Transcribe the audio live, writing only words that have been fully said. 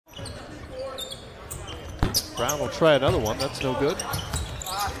Brown will try another one. That's no good.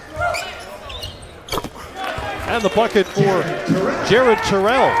 And the bucket for Jared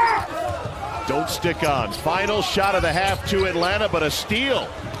Terrell. Don't stick on. Final shot of the half to Atlanta, but a steal.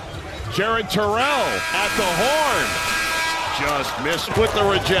 Jared Terrell at the horn. Just missed with the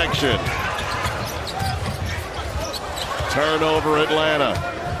rejection. Turnover Atlanta.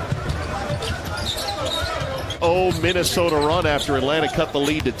 Oh, Minnesota run after Atlanta cut the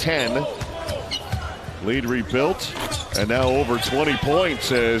lead to 10. Lead rebuilt, and now over 20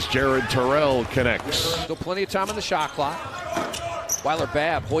 points as Jared Terrell connects. Still plenty of time on the shot clock.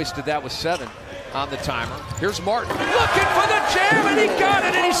 Weiler-Babb hoisted that with 7 on the timer. Here's Martin looking for the jam, and he got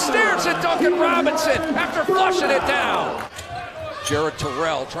it, and he stares at Duncan Robinson after flushing it down. Jared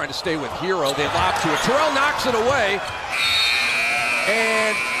Terrell trying to stay with Hero. They lob to it. Terrell knocks it away,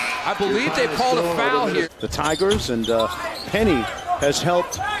 and I believe they called a foul here. The Tigers, and Penny has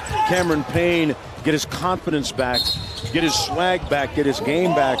helped Cameron Payne get his confidence back, get his swag back, get his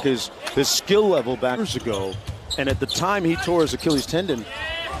game back, his skill level back years ago. And at the time he tore his Achilles tendon,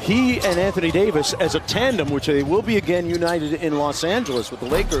 he and Anthony Davis as a tandem, which they will be again united in Los Angeles with the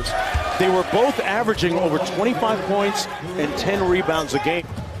Lakers, they were both averaging over 25 points and 10 rebounds a game.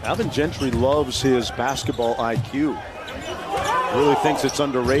 Alvin Gentry loves his basketball IQ. Really thinks it's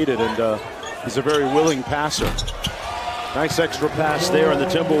underrated, and he's a very willing passer. Nice extra pass there, and the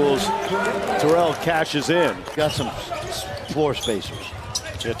Timberwolves, Terrell cashes in. Got some floor spacers.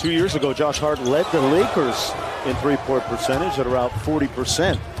 Yeah, 2 years ago, Josh Hart led the Lakers in three-point percentage at about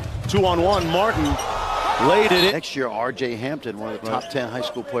 40%. 2-on-1, Martin laid it in. Next year, R.J. Hampton, one of the top 10 high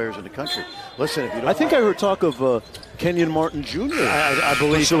school players in the country. Listen, if you don't I think I heard talk of Kenyon Martin Jr. I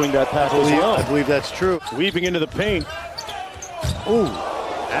believe pursuing that path as well. I believe that's true. Weaving into the paint. Ooh,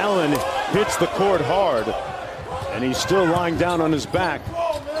 Allen hits the court hard, and he's still lying down on his back.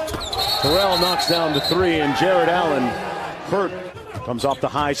 Terrell knocks down the 3, and Jared Allen hurt. Comes off the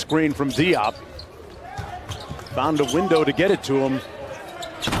high screen from Diop. Found a window to get it to him.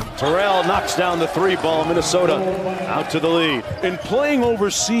 Terrell knocks down the 3 ball. Minnesota out to the lead. In playing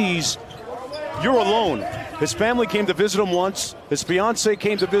overseas, you're alone. His family came to visit him once. His fiance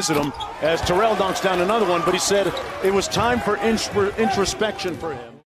came to visit him as Terrell knocks down another one, but he said it was time for introspection for him.